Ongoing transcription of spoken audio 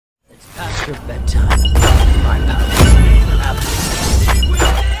After bedtime, my power.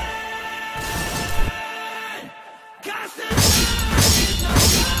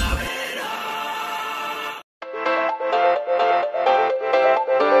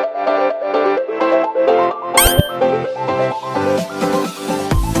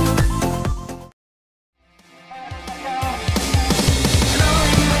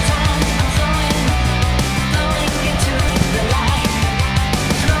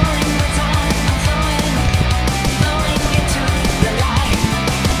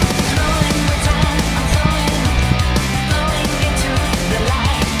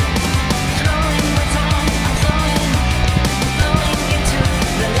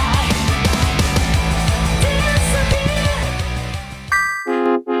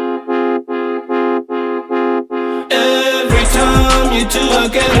 You two are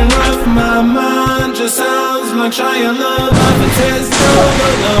getting rough, my mind just sounds like Shia LaBeouf. It says no,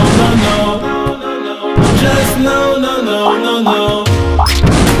 no, no, no, no, just no, no, no, no, no.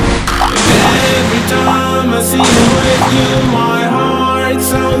 And every time I see you with you, my heart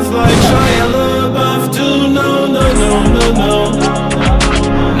sounds like Shia LaBeouf too. No, no, no, no, no,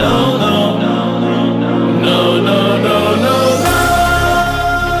 no, no, no, no, no, no, no.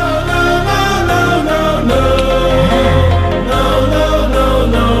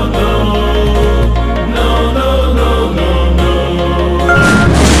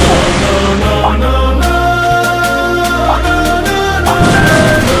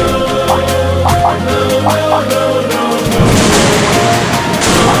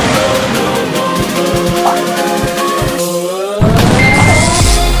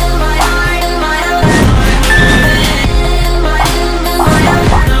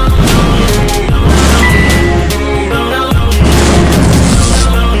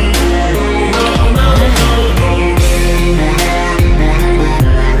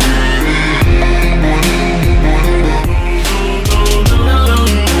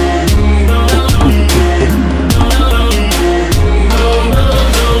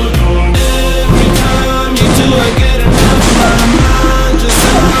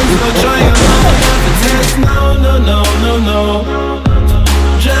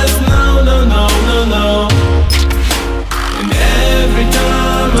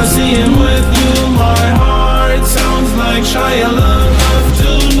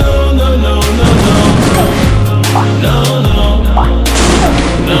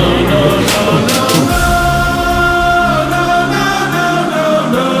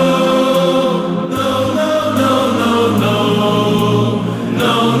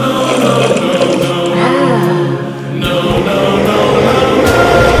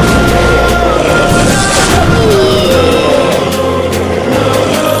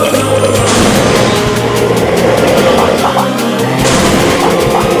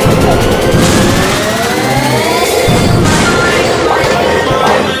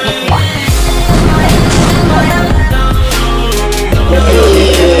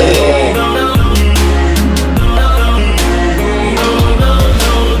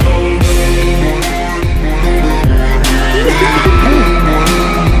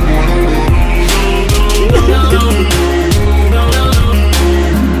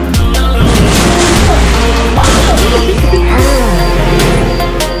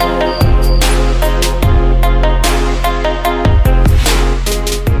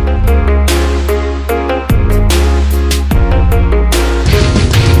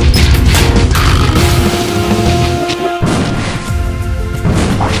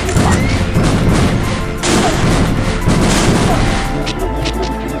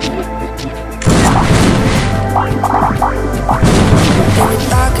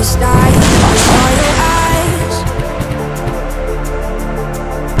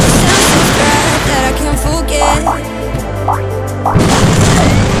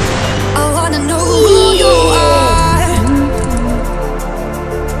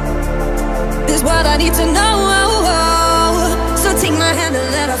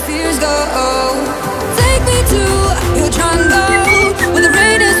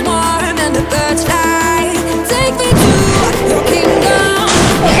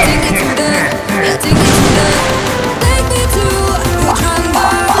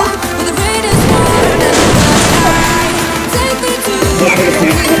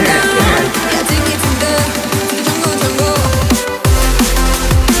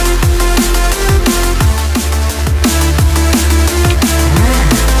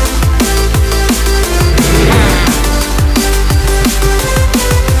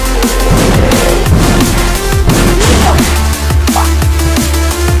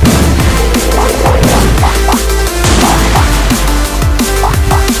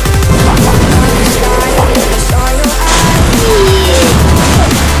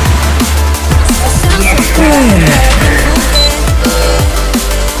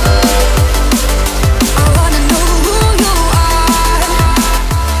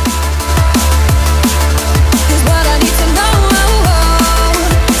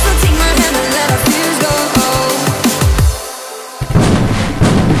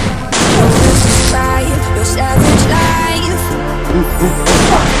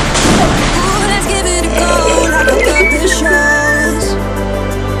 Ooh, let's give it a go, like a puppet shows.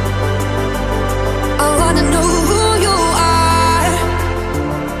 I wanna know who you are.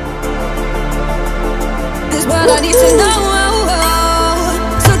 This what I need to know.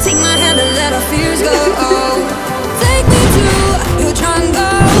 So take my hand and let our fears go. Take me to your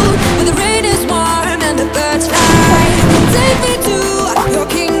jungle, where the rain is warm and the birds fly. Take me to your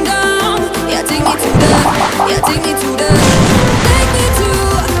kingdom. Yeah, take me to the. Yeah, take me to the. Take me to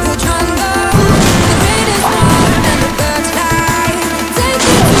your jungle, where the rain is warm and the birds fly. Take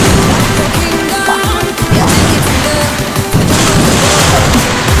me to your kingdom. Yeah, take me to the.